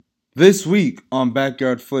This week on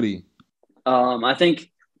Backyard Footy. I think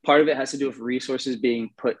part of it has to do with resources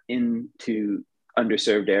being put into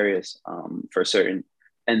underserved areas for certain.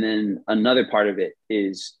 And then another part of it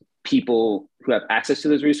is people who have access to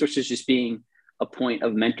those resources just being a point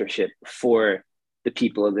of mentorship for the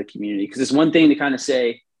people of the community. Because it's one thing to kind of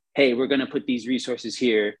say, hey, we're going to put these resources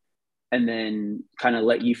here and then kind of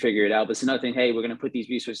let you figure it out. But it's another thing, hey, we're going to put these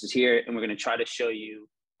resources here and we're going to try to show you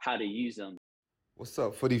how to use them. What's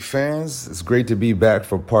up, footy fans? It's great to be back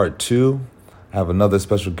for part two. I have another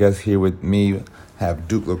special guest here with me. I have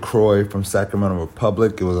Duke LaCroix from Sacramento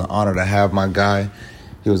Republic. It was an honor to have my guy.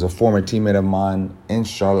 He was a former teammate of mine in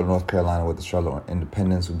Charlotte, North Carolina with the Charlotte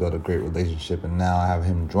Independence. We built a great relationship, and now I have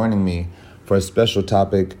him joining me for a special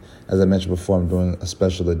topic. As I mentioned before, I'm doing a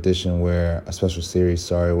special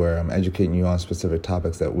series, where I'm educating you on specific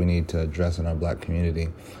topics that we need to address in our Black community.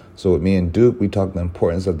 So with me and Duke, we talk the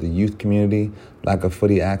importance of the youth community, lack of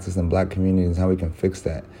footy access in Black communities, and how we can fix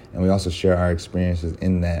that. And we also share our experiences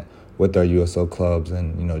in that with our USL clubs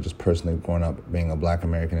and, just personally growing up being a Black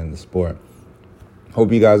American in the sport.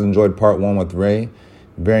 Hope you guys enjoyed part one with Ray.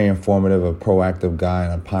 Very informative, a proactive guy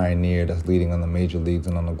and a pioneer that's leading on the major leagues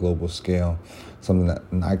and on a global scale.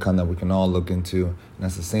 An icon that we can all look into. And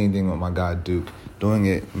that's the same thing with my guy Duke. Doing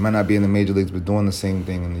it might not be in the major leagues, but doing the same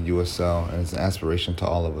thing in the USL. And it's an aspiration to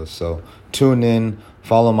all of us. So tune in,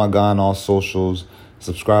 follow my guy on all socials,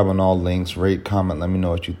 subscribe on all links, rate, comment, let me know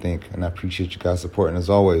what you think. And I appreciate you guys supporting as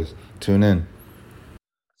always. Tune in.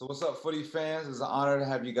 So what's up, footy fans? It's an honor to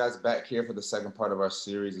have you guys back here for the second part of our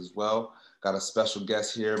series as well. Got a special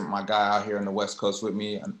guest here, my guy out here on the West Coast with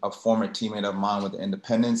me, a former teammate of mine with the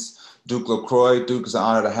Independence, Duke LaCroix. Duke, it's an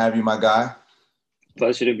honor to have you, my guy.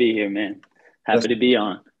 Pleasure to be here, man. Happy to be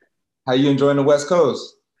on. How you enjoying the West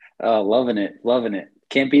Coast? Oh, loving it, loving it.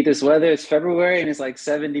 Can't beat this weather. It's February and it's like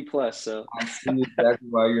 70 plus. So I see exactly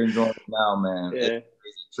why you're enjoying it now, man. It's yeah, crazy.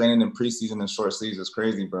 Training in preseason and short sleeves is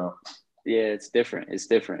crazy, bro. yeah, it's different. It's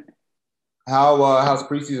different. How's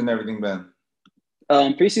preseason and everything been?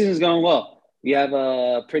 Preseason's going well. We have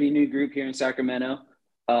a pretty new group here in Sacramento,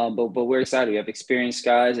 but we're excited. We have experienced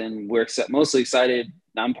guys, and we're mostly excited.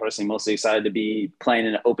 I'm personally mostly excited to be playing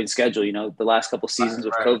in an open schedule. You know, the last couple seasons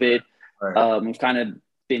with COVID, Right. we've kind of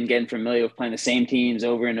been getting familiar with playing the same teams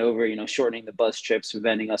over and over. You know, shortening the bus trips,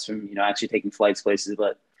 preventing us from actually taking flights places.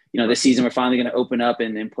 But this season we're finally going to open up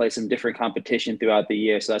and play some different competition throughout the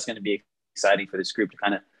year. So that's going to be exciting for this group to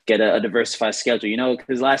kind of get a diversified schedule. You know,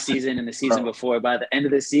 because last season and the season before, by the end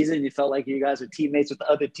of the season, you felt like you guys were teammates with the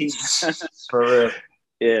other teams. For real.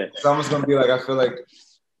 Yeah. It's almost gonna be like I feel like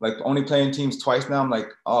only playing teams twice now. I'm like,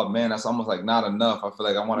 oh man, that's almost like not enough. I feel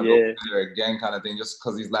like I want to go there again, kind of thing, just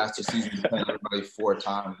because these last two seasons you're playing everybody four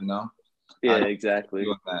times, Yeah, exactly.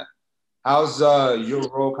 Doing that. How's your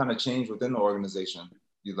role kind of changed within the organization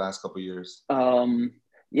these last couple of years?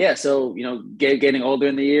 Yeah, so getting older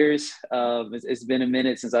in the years, it's been a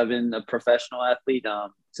minute since I've been a professional athlete,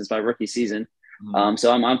 since my rookie season.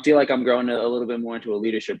 So I feel like I'm growing a little bit more into a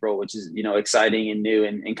leadership role, which is exciting and new,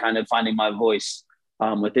 and kind of finding my voice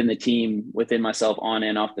within the team, within myself, on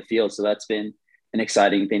and off the field. So that's been an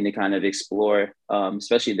exciting thing to kind of explore,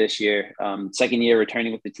 especially this year. Second year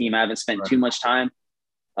returning with the team, I haven't spent too much time.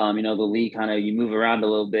 The league kind of, you move around a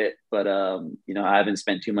little bit, but I haven't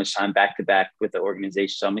spent too much time back to back with the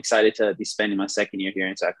organization. So I'm excited to be spending my second year here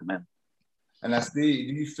in Sacramento. And do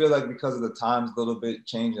you feel like because of the times a little bit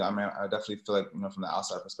changing? I mean, I definitely feel like, from the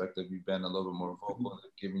outside perspective, you've been a little bit more vocal,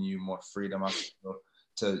 giving you more freedom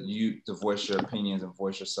to voice your opinions and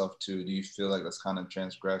voice yourself too. Do you feel like that's kind of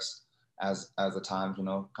transgressed as the times,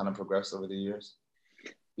 kind of progressed over the years?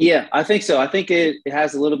 Yeah, I think so. I think it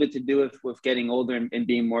has a little bit to do with getting older and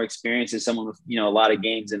being more experienced as someone with, a lot of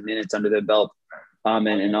games and minutes under their belt,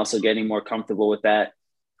 and also getting more comfortable with that.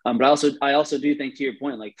 But I also do think, to your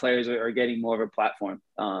point, like, players are getting more of a platform.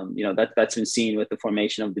 That's been seen with the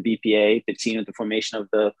formation of the BPA, been seen with the formation of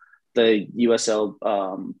the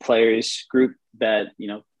USL players group that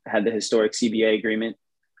had the historic CBA agreement.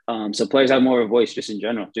 So players have more of a voice just in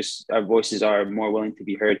general. Just our voices are more willing to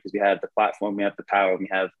be heard because we have the platform, we have the power, we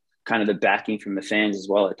have kind of the backing from the fans as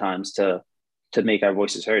well at times to make our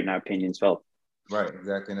voices heard and our opinions felt. Right,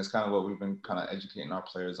 exactly. And it's kind of what we've been kind of educating our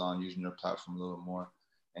players on, using your platform a little more.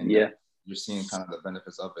 And yeah, you're seeing kind of the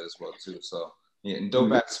benefits of it as well too. So yeah, and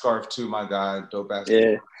Dope Ass Scarf too, my guy. Dope Ass.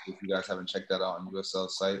 Yeah. If you guys haven't checked that out on USL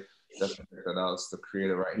site, definitely check that out. It's the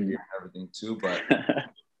creator right here and everything too. But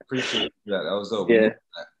appreciate that. That was dope. Yeah.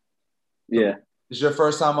 Yeah. It's your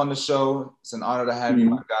first time on the show. It's an honor to have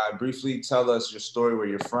you, my guy. Briefly tell us your story, where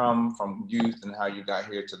you're from youth, and how you got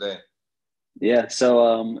here today. Yeah.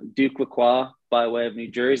 So Duke LaCroix, by way of New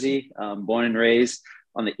Jersey, born and raised.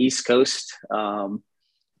 on the East Coast.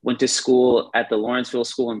 Went to school at the Lawrenceville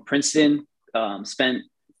School in Princeton, spent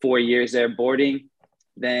 4 years there boarding,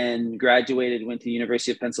 then graduated, went to the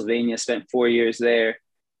University of Pennsylvania, spent 4 years there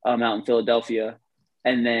out in Philadelphia.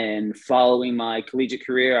 And then following my collegiate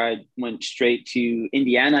career, I went straight to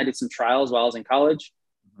Indiana. I did some trials while I was in college.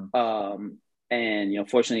 And,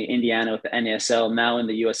 fortunately, Indiana with the NASL, now in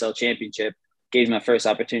the USL Championship, gave me my first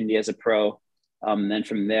opportunity as a pro. And then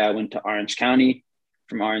from there, I went to Orange County.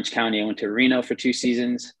 From Orange County, I went to Reno for 2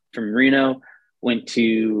 seasons. From Reno, went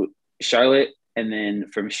to Charlotte. And then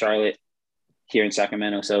from Charlotte, here in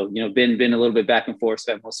Sacramento. So, been a little bit back and forth,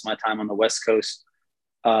 spent most of my time on the West Coast.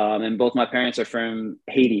 And both my parents are from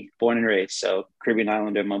Haiti, born and raised. So Caribbean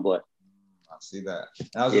Islander in my blood. I see that. And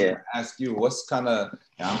I was just going to ask you, what's kind of,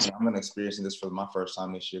 I'm going to experience this for my first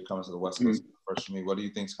time this year coming to the West Coast. First for me, what do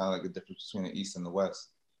you think is kind of like the difference between the East and the West?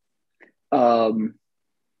 I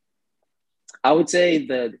would say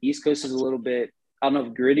the East Coast is a little bit, I don't know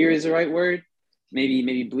if grittier is the right word.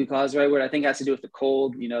 Maybe blue collar is the right word. I think it has to do with the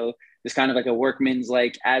cold. There's kind of like a workman's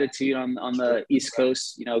like attitude on the East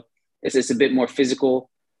Coast. It's a bit more physical.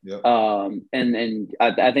 Yep. And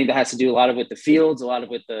I think that has to do a lot of with the fields, a lot of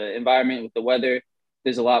with the environment, with the weather.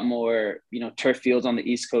 There's a lot more, turf fields on the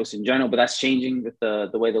East Coast in general, but that's changing with the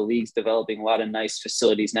way the league's developing. A lot of nice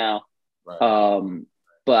facilities now. Right.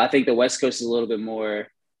 But I think the West Coast is a little bit more,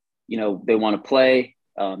 they want to play,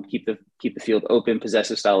 keep the field open,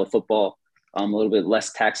 possessive style of football. A little bit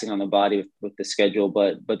less taxing on the body with the schedule,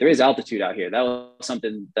 but there is altitude out here. That was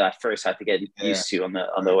something that I first had to get used to on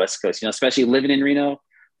the West Coast. Especially living in Reno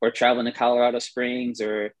or traveling to Colorado Springs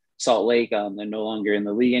or Salt Lake. They're no longer in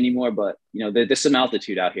the league anymore, but there's some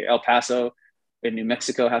altitude out here. El Paso in New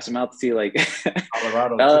Mexico has some altitude. Like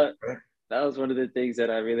Colorado, that was one of the things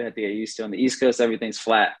that I really had to get used to. On the East Coast, everything's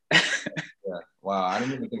flat. Yeah. Wow, I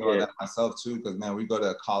didn't even think about that myself too. Because man, we go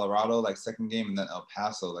to Colorado like second game, and then El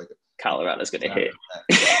Paso like. Colorado's gonna hit.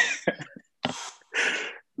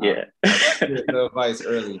 Yeah. The advice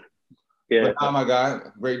early. Yeah. But, oh my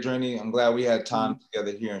God, great journey. I'm glad we had time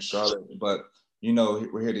together here in Charlotte. But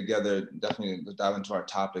we're here together. Definitely to dive into our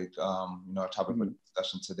topic. Our topic for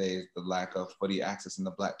discussion today is the lack of footy access in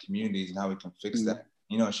the Black communities and how we can fix that.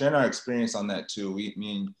 Sharing our experience on that too. Me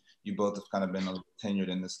and you both have kind of been tenured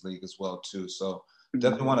in this league as well too. So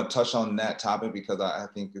definitely want to touch on that topic because I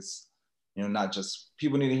think it's. Not just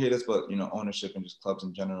people need to hear this, but, ownership and just clubs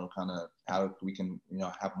in general, kind of how we can,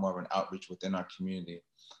 have more of an outreach within our community.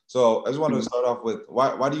 So I just wanted to start off with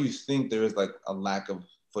why do you think there is like a lack of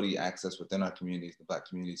footy access within our communities, the Black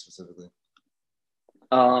community specifically?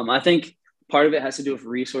 I think part of it has to do with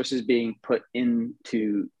resources being put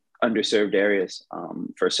into underserved areas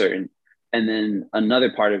for certain. And then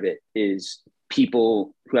another part of it is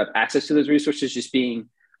people who have access to those resources just being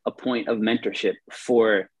a point of mentorship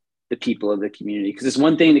for the people of the community. Because it's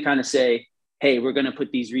one thing to kind of say, hey, we're going to put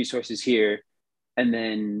these resources here and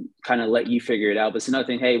then kind of let you figure it out. But it's another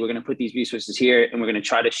thing, hey, we're going to put these resources here and we're going to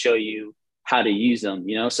try to show you how to use them,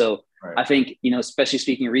 So right. I think, especially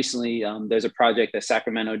speaking recently, there's a project that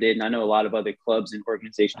Sacramento did, and I know a lot of other clubs and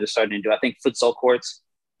organizations are starting to do. I think futsal courts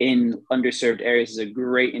in underserved areas is a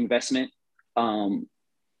great investment.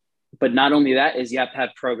 But not only that is you have to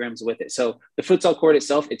have programs with it. So the futsal court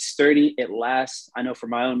itself, it's sturdy, it lasts. I know for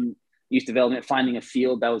my own youth development, finding a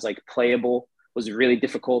field that was like playable was really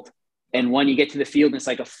difficult. And when you get to the field, and it's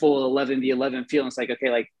like a full 11v11 field. And it's like, okay,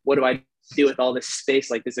 like what do I do with all this space?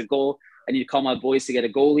 Like there's a goal. I need to call my boys to get a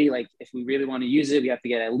goalie. Like if we really want to use it, we have to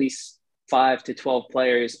get at least 5 to 12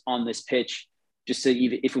 players on this pitch just to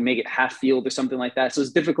even if we make it half field or something like that. So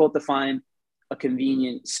it's difficult to find a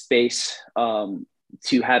convenient space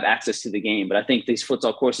to have access to the game. But I think these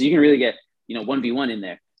futsal courses, you can really get, 1v1 in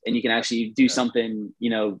there and you can actually do something,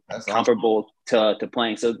 That's comparable to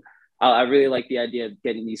playing. So I really like the idea of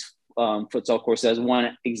getting these futsal courses as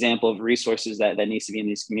one example of resources that needs to be in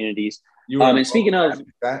these communities. And speaking of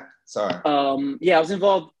that, sorry. I was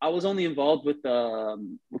involved. I was only involved with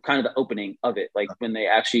kind of the opening of it, like when they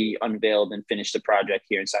actually unveiled and finished the project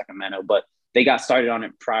here in Sacramento, but they got started on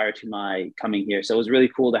it prior to my coming here. So it was really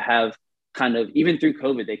cool to have kind of, even through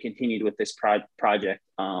COVID, they continued with this project.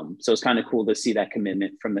 So it's kind of cool to see that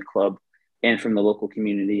commitment from the club and from the local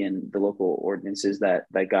community and the local ordinances that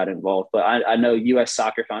got involved. But I know U.S.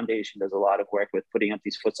 Soccer Foundation does a lot of work with putting up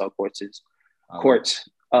these futsal courts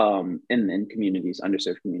in communities,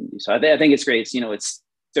 underserved communities. So I think it's great. It's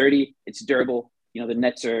sturdy, it's durable. The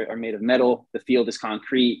nets are made of metal. The field is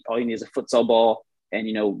concrete. All you need is a futsal ball and,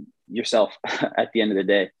 yourself at the end of the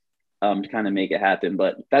day. To kind of make it happen.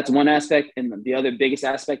 But that's one aspect. And the other biggest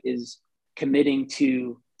aspect is committing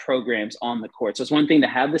to programs on the court. So it's one thing to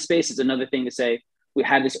have the space. It's another thing to say, we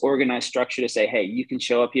had this organized structure to say, hey, you can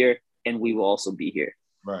show up here and we will also be here.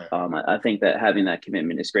 Right. I think that having that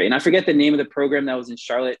commitment is great. And I forget the name of the program that was in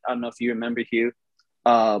Charlotte. I don't know if you remember, Hugh,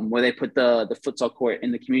 where they put the futsal court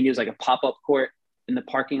in the community. It was like a pop-up court in the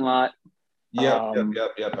parking lot. Yep.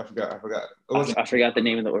 I forgot. I forgot the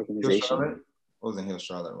name of the Heal organization. Charlotte? It wasn't Heal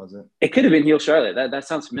Charlotte, was it? It could have been Heal Charlotte. That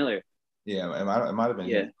sounds familiar. Yeah, it might have been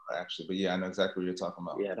Yeah. actually, but yeah, I know exactly what you're talking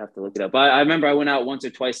about. Yeah, I'd have to look it up. But I remember I went out once or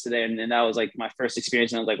twice today, and that was like my first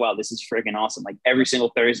experience. And I was like, wow, this is freaking awesome. Like every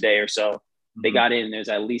single Thursday or so, they got in, and there's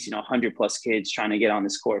at least, 100 plus kids trying to get on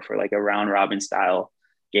this court for like a round robin style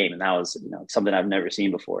game. And that was, something I've never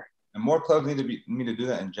seen before. And more clubs need to do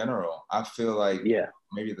that in general. I feel like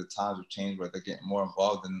maybe the times have changed where they're getting more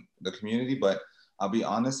involved in the community. But I'll be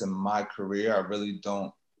honest, in my career, I really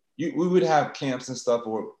don't. We would have camps and stuff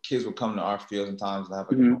where kids would come to our field sometimes and have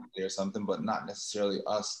like a day or something, but not necessarily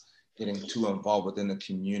us getting too involved within the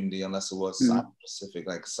community unless it was soccer specific,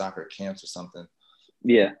 like soccer camps or something.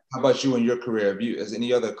 Yeah. How about you in your career? Has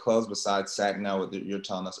any other clubs besides SAC now, what you're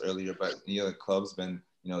telling us earlier, but any other clubs been,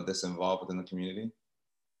 this involved within the community?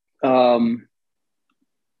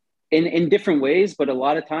 In different ways, but a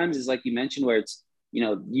lot of times is like you mentioned, where it's,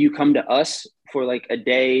 you come to us for like a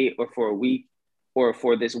day or for a week or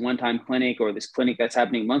for this one-time clinic or this clinic that's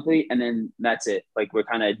happening monthly, and then that's it. Like we're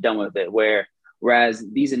kind of done with it. Whereas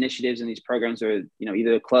these initiatives and these programs are,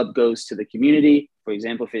 either the club goes to the community. For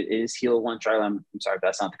example, if it is Heal One Charlotte, I'm sorry if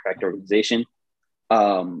that's not the correct organization,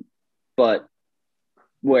 but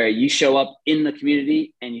where you show up in the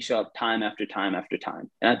community and you show up time after time after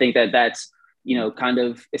time. And I think that's, kind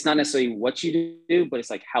of, it's not necessarily what you do, but it's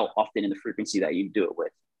like how often and the frequency that you do it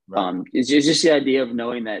with. Right. It's just the idea of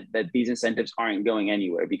knowing that these incentives aren't going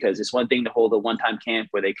anywhere, because it's one thing to hold a one-time camp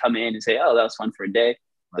where they come in and say, oh, that was fun for a day. Right.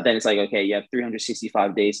 But then it's like, okay, you have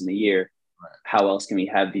 365 days in the year. Right. How else can we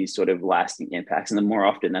have these sort of lasting impacts? And the more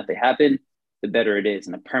often that they happen, the better it is.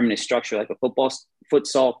 And a permanent structure like a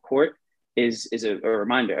futsal court is a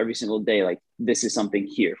reminder every single day, like this is something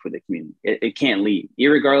here for the community. It can't leave.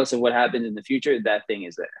 Irregardless of what happens in the future, that thing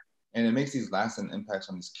is there. And it makes these lasting impacts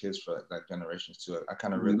on these kids for like generations too. I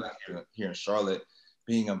kind of realized here in Charlotte,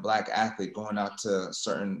 being a Black athlete, going out to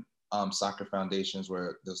certain soccer foundations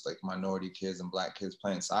where there's like minority kids and Black kids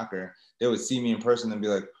playing soccer, they would see me in person and be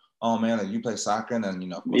like, oh man, like you play soccer, and then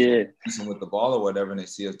with the ball or whatever, and they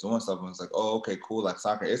see us doing stuff, and it's like, oh, okay, cool. Like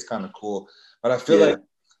soccer is kind of cool. But I feel like,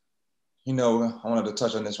 I wanted to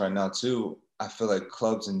touch on this right now too. I feel like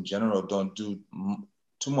clubs in general don't do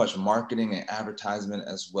too much marketing and advertisement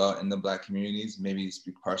as well in the Black communities. Maybe it's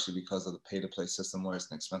partially because of the pay-to-play system where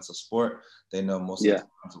it's an expensive sport. They know most of the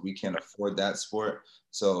times we can't afford that sport.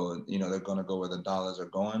 So, they're going to go where the dollars are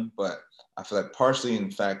going. But I feel like partially,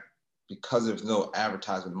 in fact, because there's no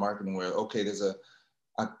advertisement marketing where, okay, there's a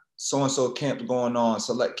so-and-so camp going on,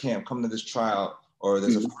 select camp, come to this tryout, or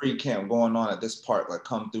there's a free camp going on at this park, like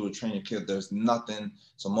come through and train your kid. There's nothing.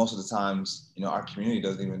 So most of the times, our community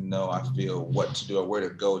doesn't even know, I feel, what to do or where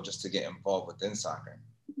to go just to get involved within soccer.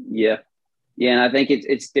 Yeah. Yeah. And I think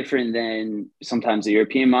it's different than sometimes the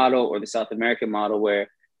European model or the South American model where,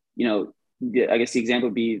 I guess the example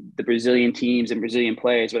would be the Brazilian teams and Brazilian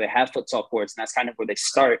players where they have futsal courts, and that's kind of where they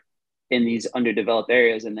start in these underdeveloped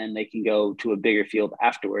areas, and then they can go to a bigger field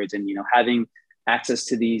afterwards. And, having access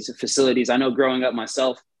to these facilities. I know growing up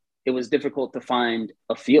myself, it was difficult to find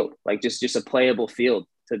a field, like just a playable field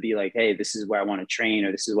to be like, hey, this is where I want to train,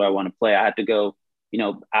 or this is where I want to play. I had to go,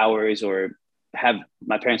 hours, or have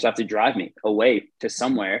my parents have to drive me away to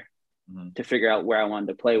somewhere to figure out where I wanted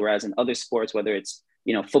to play. Whereas in other sports, whether it's,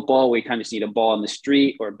 football, where you kind of just need a ball in the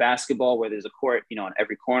street, or basketball, where there's a court, on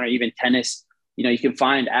every corner, even tennis, you can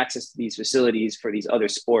find access to these facilities for these other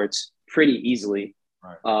sports pretty easily.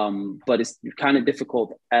 Right. But it's kind of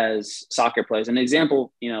difficult as soccer players. An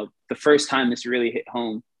example, the first time this really hit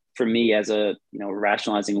home for me as a,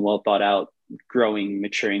 rationalizing, well thought out, growing,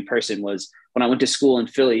 maturing person was when I went to school in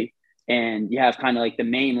Philly, and you have kind of like the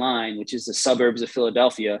main line, which is the suburbs of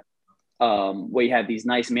Philadelphia, where you have these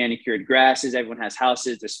nice manicured grasses. Everyone has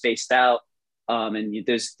houses, they're spaced out. And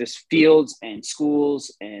there's fields and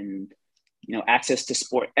schools and, access to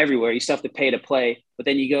sport everywhere. You still have to pay to play, but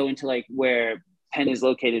then you go into like where Penn is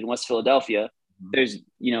located in West Philadelphia. There's,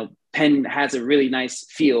 Penn has a really nice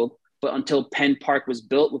field, but until Penn Park was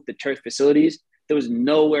built with the turf facilities, there was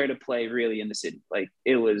nowhere to play really in the city. Like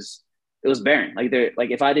it was barren.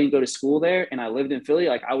 Like if I didn't go to school there and I lived in Philly,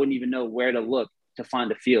 like I wouldn't even know where to look to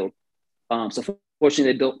find a field. So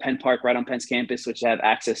fortunately they built Penn Park right on Penn's campus, which have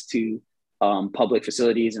access to public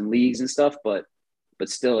facilities and leagues and stuff, but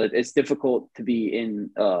still, it's difficult to be in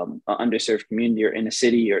an underserved community or in a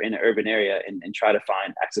city or in an urban area and try to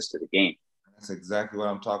find access to the game. That's exactly what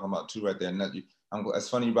I'm talking about too, right there. And it's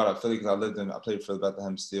funny you brought up Philly because I played for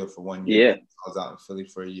Bethlehem Steel for 1 year. Yeah. I was out in Philly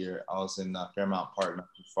for a year. I was in Fairmount Park, not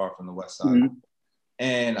too far from the West Side. Mm-hmm.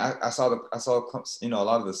 And I saw a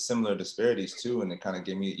lot of the similar disparities too, and it kind of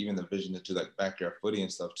gave me even the vision to like backyard footy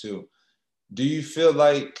and stuff too. Do you feel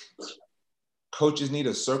like coaches need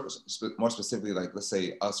a circle, more specifically, like let's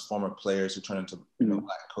say us former players who turn into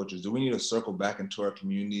black coaches? Do we need to circle back into our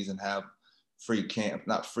communities and have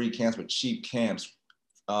not free camps, but cheap camps,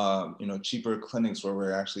 cheaper clinics where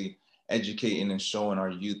we're actually educating and showing our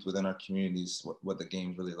youth within our communities what the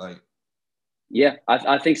game's really like? Yeah,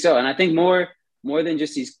 I think so. And I think more than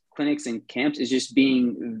just these clinics and camps is just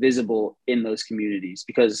being visible in those communities,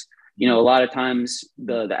 because, a lot of times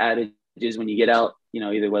the adage is when you get out,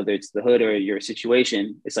 either whether it's the hood or your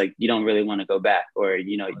situation, it's like, you don't really want to go back, or,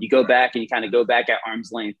 you go back and you kind of go back at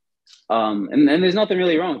arm's length. And there's nothing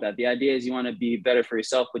really wrong with that. The idea is you want to be better for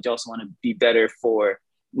yourself, but you also want to be better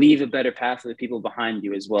leave a better path for the people behind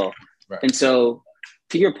you as well. Right. And so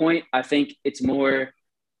to your point, I think it's more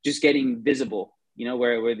just getting visible,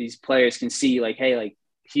 where these players can see like, hey, like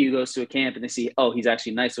Hugh goes to a camp and they see, oh, he's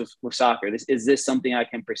actually nice with soccer. Is this something I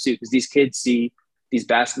can pursue? Because these kids see these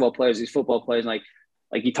basketball players, these football players, like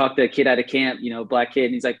you talk to a kid at a camp, black kid,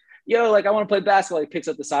 and he's like, yo, like I want to play basketball. He picks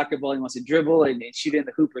up the soccer ball, he wants to dribble and shoot it in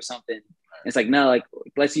the hoop or something. And it's like, no, like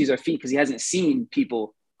let's use our feet, because he hasn't seen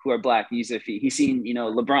people who are black use their feet. He's seen,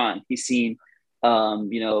 LeBron. He's seen,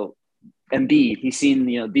 Embiid. He's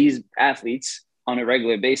seen, these athletes on a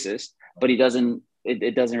regular basis, but it doesn't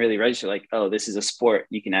really register like, oh, this is a sport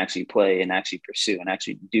you can actually play and actually pursue and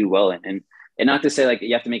actually do well in. And not to say like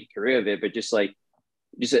you have to make a career of it, but just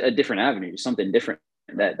a different avenue, something different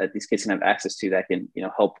that these kids can have access to that can,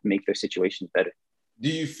 help make their situations better. Do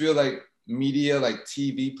you feel like media, like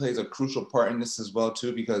TV, plays a crucial part in this as well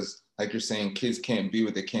too? Because like you're saying, kids can't be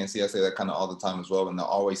what they can't see. I say that kind of all the time as well, and they're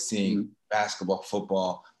always seeing basketball,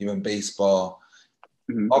 football, even baseball,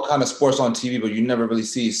 all kind of sports on TV, but you never really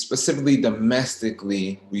see specifically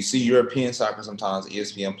domestically. We see European soccer sometimes,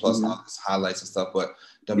 ESPN Plus, all these highlights and stuff, but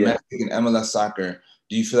domestic and MLS soccer,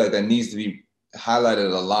 do you feel like that needs to be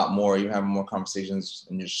highlighted a lot more? You're having more conversations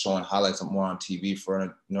and you're showing highlights more on TV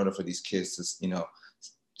in order for these kids to,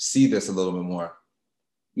 see this a little bit more.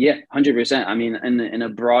 Yeah, 100%. I mean, in a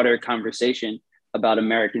broader conversation about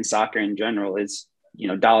American soccer in general, is,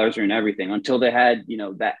 dollars are in everything. Until they had,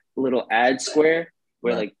 that little ad square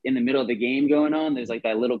where like in the middle of the game going on, there's like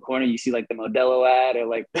that little corner, you see like the Modelo ad or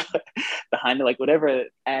like behind it, like whatever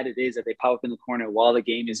ad it is that they pop up in the corner while the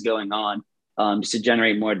game is going on, just to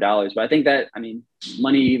generate more dollars. But I think that,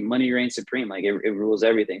 money reigns supreme. Like it rules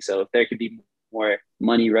everything. So if there could be more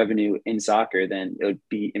money revenue in soccer, then it would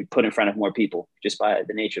be put in front of more people just by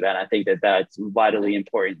the nature of that. And I think that that's vitally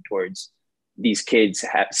important towards these kids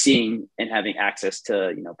seeing and having access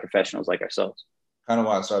to, professionals like ourselves. Kind of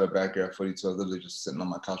why I started Backyard Footy too. I was literally just sitting on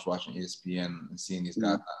my couch watching ESPN and seeing these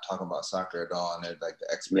guys not talking about soccer at all, and they're like the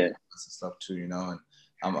experts and stuff too, and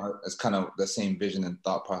it's kind of the same vision and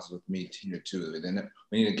thought process with me here too. Then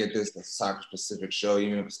we need to get this a soccer specific show,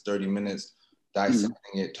 even if it's 30 minutes,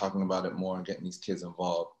 dissecting it, talking about it more, and getting these kids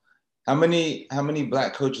involved. How many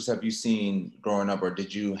black coaches have you seen growing up, or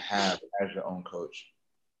did you have as your own coach?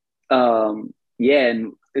 Yeah,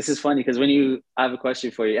 and this is funny because I have a question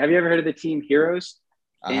for you. Have you ever heard of the team Heroes?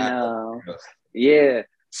 Yeah.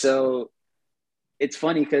 So it's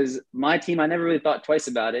funny because my team, I never really thought twice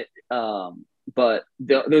about it. But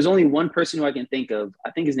there's only one person who I can think of. I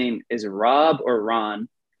think his name is Rob or Ron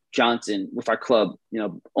Johnson with our club.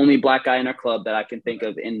 Only black guy in our club that I can think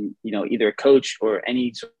of in, either a coach or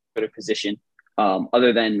any sort of position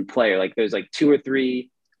other than player. Like there's like 2 or 3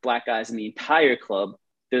 black guys in the entire club.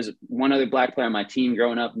 There's one other black player on my team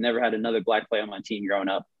growing up. Never had another black player on my team growing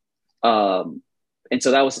up. And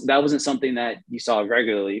so that wasn't something that you saw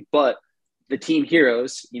regularly. But the team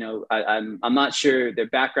Heroes, I'm not sure their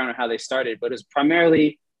background or how they started, but it was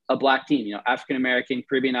primarily a black team. African American,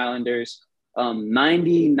 Caribbean Islanders.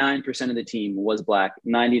 99% of the team was black.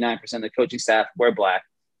 99% of the coaching staff were black,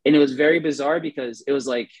 and it was very bizarre because it was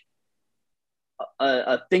like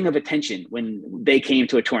a thing of attention when they came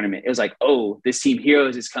to a tournament. It was like, oh, this team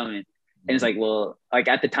Heroes is coming. And it's like, well, like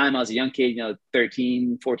at the time I was a young kid,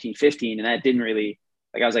 13, 14, 15. And that didn't really,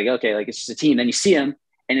 like, I was like, okay, like it's just a team. Then you see them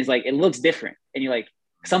and it's like, it looks different. And you're like,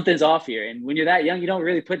 something's off here. And when you're that young, you don't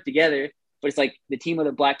really put it together, but it's like the team of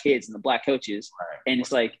the black kids and the black coaches. Right. And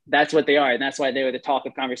it's like, that's what they are. And that's why they were the talk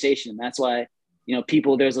of conversation. And that's why,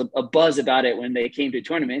 people, there's a buzz about it when they came to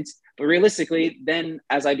tournaments. But realistically, then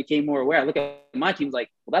as I became more aware, I look at my team like,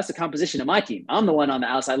 well, that's the composition of my team. I'm the one on the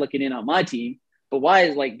outside looking in on my team. but why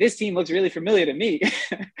is like this team looks really familiar to me?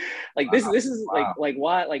 Like this is Wow.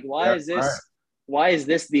 why Yeah, is right.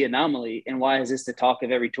 this the anomaly, and why is this the talk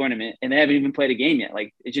of every tournament? And they haven't even played a game yet.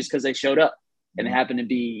 Like it's just because they showed up and they Mhm. happen to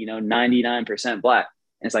be 99% black.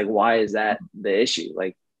 And it's like, why is that the issue?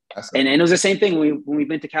 Like, That's and a, it was the same thing when we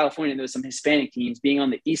went to California. There was some Hispanic teams being on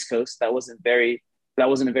the East Coast that wasn't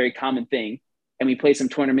a very common thing, and we played some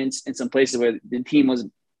tournaments in some places where the team was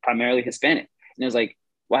primarily Hispanic, and it was like,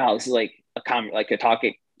 wow, this is like a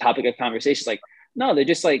topic of conversation. It's like, no, they're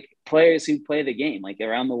just like players who play the game like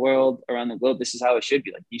around the world, around the globe. This is how it should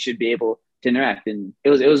be. Like you should be able to interact, and it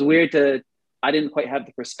was weird to. I didn't quite have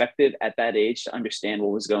the perspective at that age to understand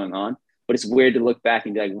what was going on. But it's weird to look back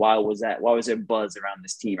and be like, why was that? Why was there buzz around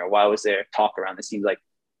this team? Or why was there talk around this team? Like,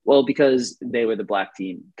 well, because they were the black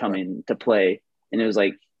team right, coming to play. And it was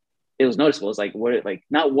like, it was noticeable. It's like,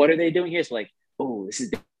 not what are they doing here? It's like, oh, this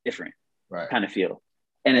is different right. kind of feel.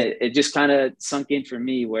 And it just kind of sunk in for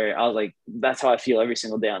me where I was like, that's how I feel every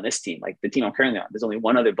single day on this team. Like the team I'm currently on, there's only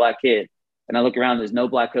one other black kid. And I look around, there's no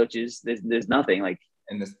black coaches. There's nothing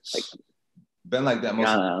And it's like, been like that I most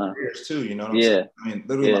of don't know. my years too. You know what I'm saying? Yeah. I mean,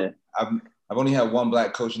 literally, Yeah. I've only had one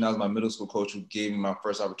black coach, and that was my middle school coach who gave me my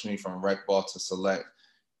first opportunity from rec ball to select.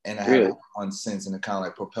 And I haven't Really. had one since, and it kind of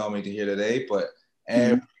like propelled me to here today. But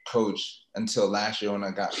every Mm-hmm. coach until last year when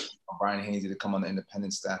I got Brian Hainsey to come on the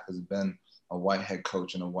independent staff has been a white head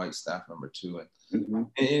coach and a white staff member too. Mm-hmm.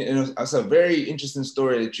 It's a very interesting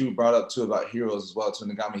story that you brought up too about heroes as well too,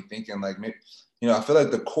 and it got me thinking like maybe, I feel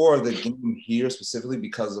like the core of the game here specifically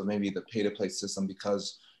because of maybe the pay to play system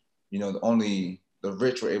because only the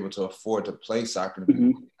rich were able to afford to play soccer,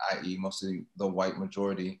 Mm-hmm. i.e. mostly the white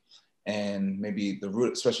majority. And maybe the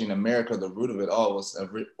root, especially in America, the root of it all was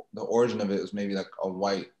the origin of it was maybe like a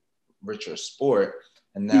white, richer sport.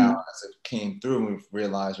 And now, Mm-hmm. as it came through, we've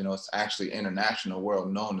realized, it's actually international,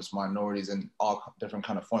 world known as minorities in all different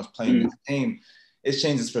kind of forms playing Mm-hmm. this game. It's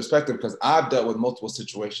changed its perspective because I've dealt with multiple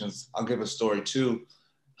situations. I'll give a story too.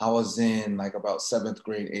 I was in like about 7th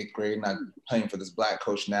grade, 8th grade, and I'm playing for this black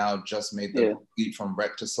coach now, just made the Yeah. leap from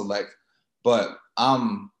rec to select. But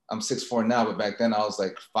I'm 6'4" now, but back then I was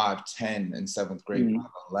like 5'10" in 7th grade,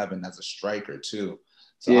 Mm-hmm. 5'11" as a striker too.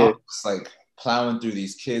 So I'm Yeah. just like plowing through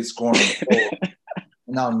these kids, scoring goals.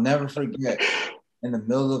 And I'll never forget in the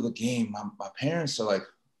middle of the game, my parents are like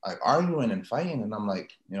arguing and fighting. And I'm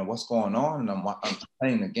like, what's going on? And I'm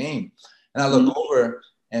playing the game. And I look Mm-hmm. over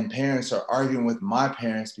and parents are arguing with my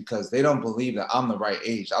parents because they don't believe that I'm the right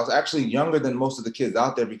age. I was actually younger than most of the kids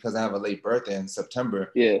out there because I have a late birthday in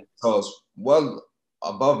September. Yeah. So I was well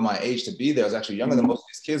above my age to be there. I was actually younger than Mm-hmm. most of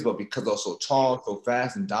these kids, but because I was so tall, so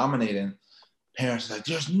fast and dominating, parents are like,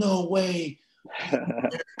 there's no way he's in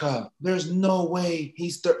America. There's no way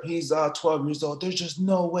he's 12 years old. There's just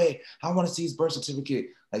no way. I want to see his birth certificate.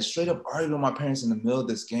 Like straight up arguing with my parents in the middle of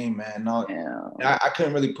this game, man. No, Yeah. I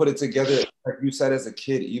couldn't really put it together like you said as a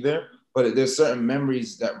kid either. But there's certain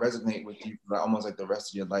memories that resonate with you for almost like the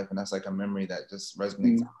rest of your life, and that's like a memory that just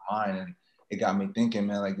resonates in my mind. And it got me thinking,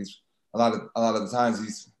 man. Like a lot of the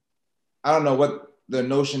times I don't know what the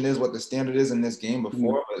notion is, what the standard is in this game Mm-hmm.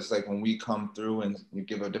 before, but it's like when we come through and you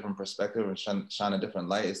give a different perspective and shine a different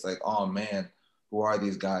light, it's like, oh man, who are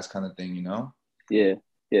these guys kind of thing? Yeah.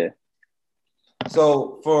 Yeah.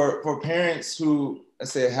 So for parents who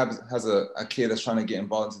let's say has a kid that's trying to get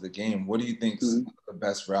involved into the game, what do you think's Mm-hmm. the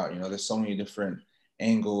best route? There's so many different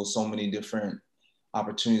angles, so many different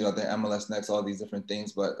opportunities out there, MLS Next, all these different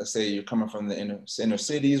things. But let's say you're coming from the inner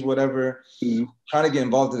cities, whatever, Mm-hmm. trying to get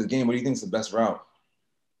involved in the game. What do you think is the best route?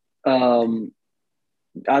 Um,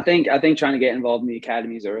 I think trying to get involved in the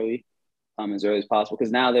academies as early as possible,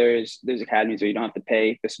 because now there's academies where you don't have to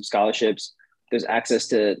pay. There's some scholarships. There's access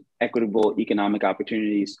to equitable economic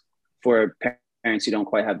opportunities for parents who don't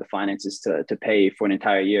quite have the finances to pay for an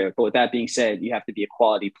entire year. But with that being said, you have to be a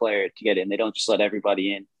quality player to get in. They don't just let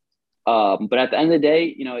everybody in. But at the end of the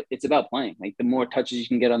day, it's about playing. Like the more touches you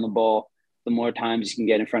can get on the ball, the more times you can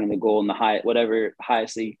get in front of the goal in the whatever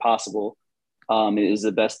highest league possible, is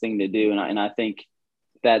the best thing to do. And I think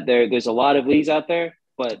that there's a lot of leagues out there,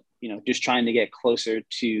 but just trying to get closer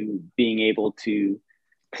to being able to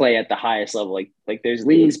play at the highest level. Like there's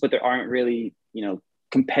leagues, but there aren't really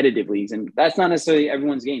competitive leagues, and that's not necessarily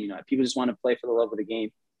everyone's game. People just want to play for the love of the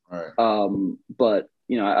game. All right. But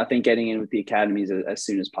I think getting in with the academies as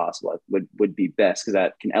soon as possible would be best, because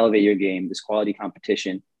that can elevate your game, this quality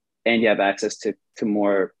competition, and you have access to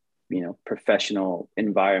more professional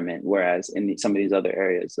environment. Whereas in some of these other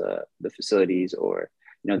areas, the facilities or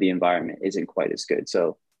the environment isn't quite as good.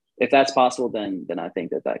 So if that's possible, then I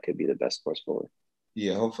think that could be the best course forward.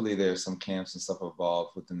 Yeah, hopefully there's some camps and stuff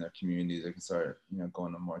involved within their communities. They can start,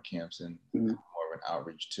 going to more camps and Mm-hmm. more more of an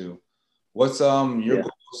outreach too. What's your Yeah.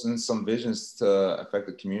 goals and some visions to affect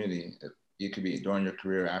the community? It could be during your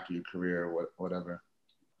career, after your career, whatever.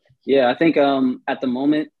 Yeah, I think at the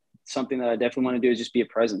moment, something that I definitely want to do is just be a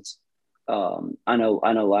presence. I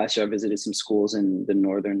know last year I visited some schools in the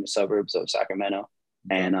northern suburbs of Sacramento,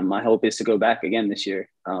 and my hope is to go back again this year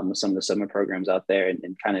with some of the summer programs out there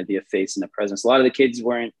and kind of be a face and a presence. A lot of the kids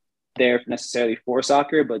weren't there necessarily for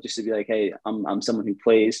soccer, but just to be like, hey, I'm someone who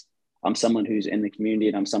plays, I'm someone who's in the community,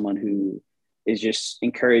 and I'm someone who is just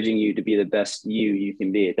encouraging you to be the best you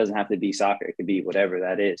can be. It doesn't have to be soccer; it could be whatever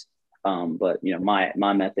that is. But you know,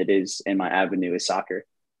 my method is and my avenue is soccer.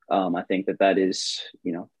 I think that is,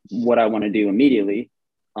 you know, what I want to do immediately.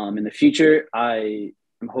 In the future, I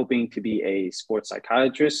am hoping to be a sports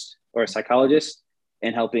psychiatrist or a psychologist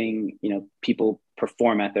and helping, you know, people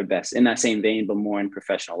perform at their best in that same vein, but more in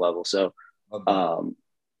professional level. So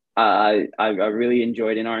I really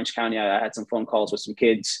enjoyed in Orange County. I had some phone calls with some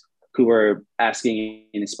kids who were asking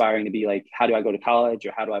and inspiring to be like, how do I go to college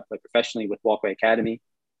or how do I play professionally with Walkway Academy?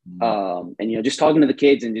 And, you know, just talking to the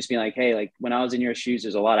kids and just being like, hey, like when I was in your shoes,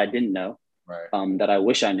 there's a lot I didn't know, that I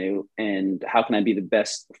wish I knew. And how can I be the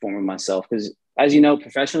best form of myself? Because as you know,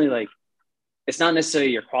 professionally, like it's not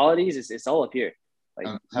necessarily your qualities. It's all up here.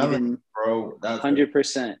 Like even bro, that's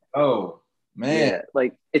 100%. Oh man. Yeah.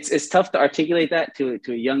 Like it's tough to articulate that to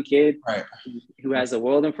a young kid who has the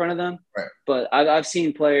world in front of them. Right. But I've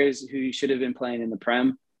seen players who should have been playing in the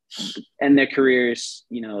Prem and their careers,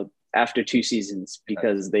 you know, after 2 seasons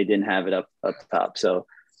because they didn't have it up top. So,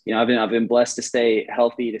 you know, I've been blessed to stay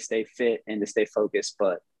healthy, to stay fit, and to stay focused.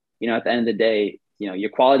 But, you know, at the end of the day, you know,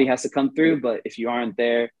 your quality has to come through. But if you aren't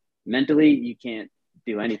there mentally, you can't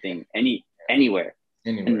do anything anywhere.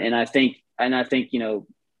 And I think, you know,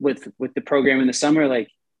 with the program in the summer, like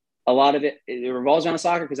a lot of it revolves around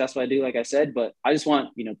soccer because that's what I do, like I said. But I just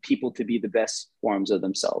want, you know, people to be the best forms of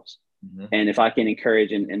themselves. And if I can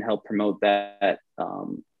encourage and help promote that,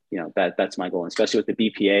 you know, that's my goal, especially with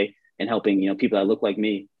the BPA and helping, you know, people that look like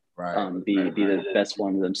me be the best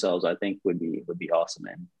form of themselves, I think would be awesome.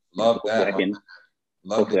 And love that.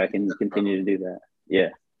 Hopefully I can continue to do that. Yeah.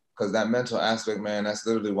 Because that mental aspect, man, that's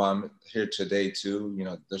literally why I'm here today too. You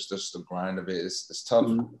know, there's just the grind of it. It's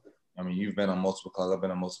tough. I mean, you've been on multiple clubs. I've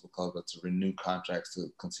been on multiple clubs, but to renew contracts,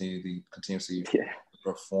 to continuously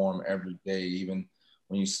perform every day, even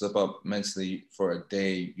when you slip up mentally for a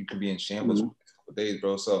day, you can be in shambles for days,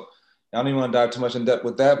 bro. So I don't even want to dive too much in depth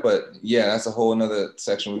with that, but yeah, that's a whole another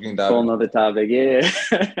section we can dive. Whole another topic, yeah.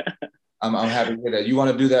 I'm happy to hear that. You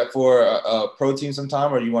want to do that for a pro team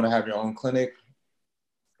sometime, or you want to have your own clinic?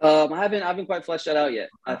 I haven't quite fleshed that out yet.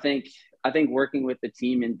 I think working with the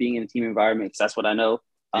team and being in a team environment, because that's what I know,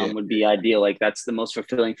 would be ideal. Like that's the most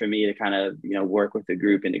fulfilling for me to kind of, you know, work with the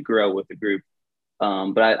group and to grow with the group.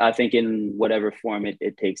 But I think in whatever form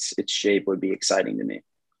it takes its shape would be exciting to me.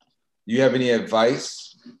 Do you have any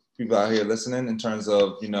advice, people out here listening, in terms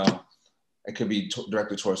of, you know, it could be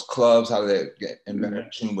directed towards clubs, how do they get in better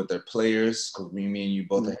tune with their players? Because me and you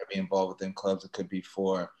both are heavily involved within clubs. It could be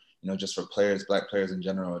for, you know, just for players, Black players in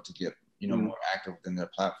general, to get, you know, more active within their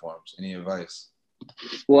platforms. Any advice?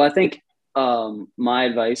 Well, I think my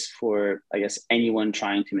advice for, I guess, anyone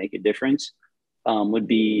trying to make a difference would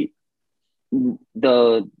be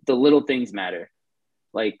the little things matter.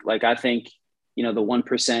 Like I think, you know, the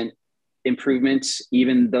 1% improvements,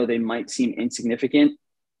 even though they might seem insignificant,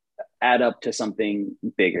 add up to something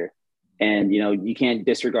bigger. And, you know, you can't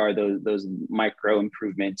disregard those micro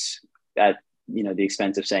improvements at, you know, the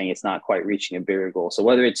expense of saying it's not quite reaching a bigger goal. So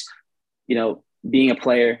whether it's, you know, being a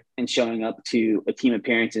player and showing up to a team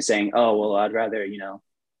appearance and saying, oh, well, I'd rather, you know,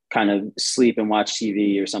 kind of sleep and watch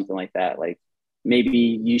TV or something like that. Like maybe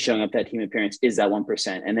you showing up to that team appearance is that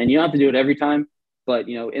 1%. And then you don't have to do it every time. But,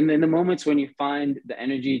 you know, in the moments when you find the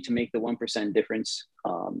energy to make the 1% difference,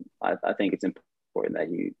 I think it's important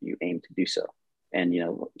that you aim to do so. And, you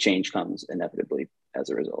know, change comes inevitably as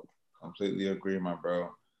a result. Completely agree, my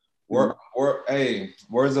bro. Hey,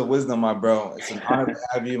 words of wisdom, my bro. It's an honor to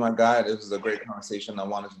have you, my guy. This was a great conversation. I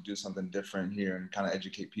wanted to do something different here and kind of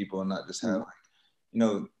educate people and not just have, like, you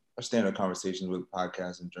know, our standard conversations with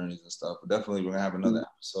podcasts and journeys and stuff. But definitely we're going to have another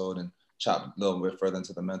episode and chop a little bit further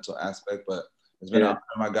into the mental aspect. But it's been an honor,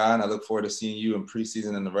 my guy, and I look forward to seeing you in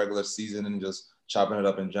preseason and the regular season and just chopping it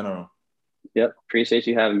up in general. Yep. Appreciate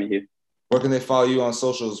you having me, Hugh. Where can they follow you on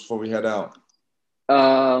socials before we head out?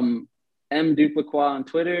 M Duke Lacroix on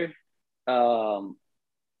Twitter,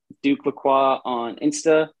 Duke Lacroix on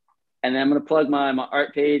Insta, and then I'm gonna plug my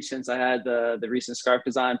art page since I had the recent scarf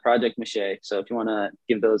design, Project Mache. So if you want to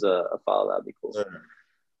give those a follow, that'd be cool. Sure.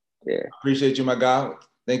 Yeah. Appreciate you, my guy.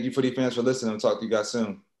 Thank you for the fans for listening. I'll talk to you guys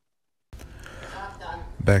soon.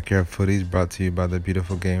 Backyard Footies brought to you by the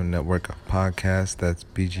Beautiful Game Network of podcasts. That's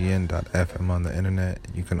bgn.fm on the internet.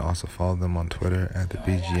 You can also follow them on Twitter at the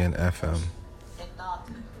BGNFM.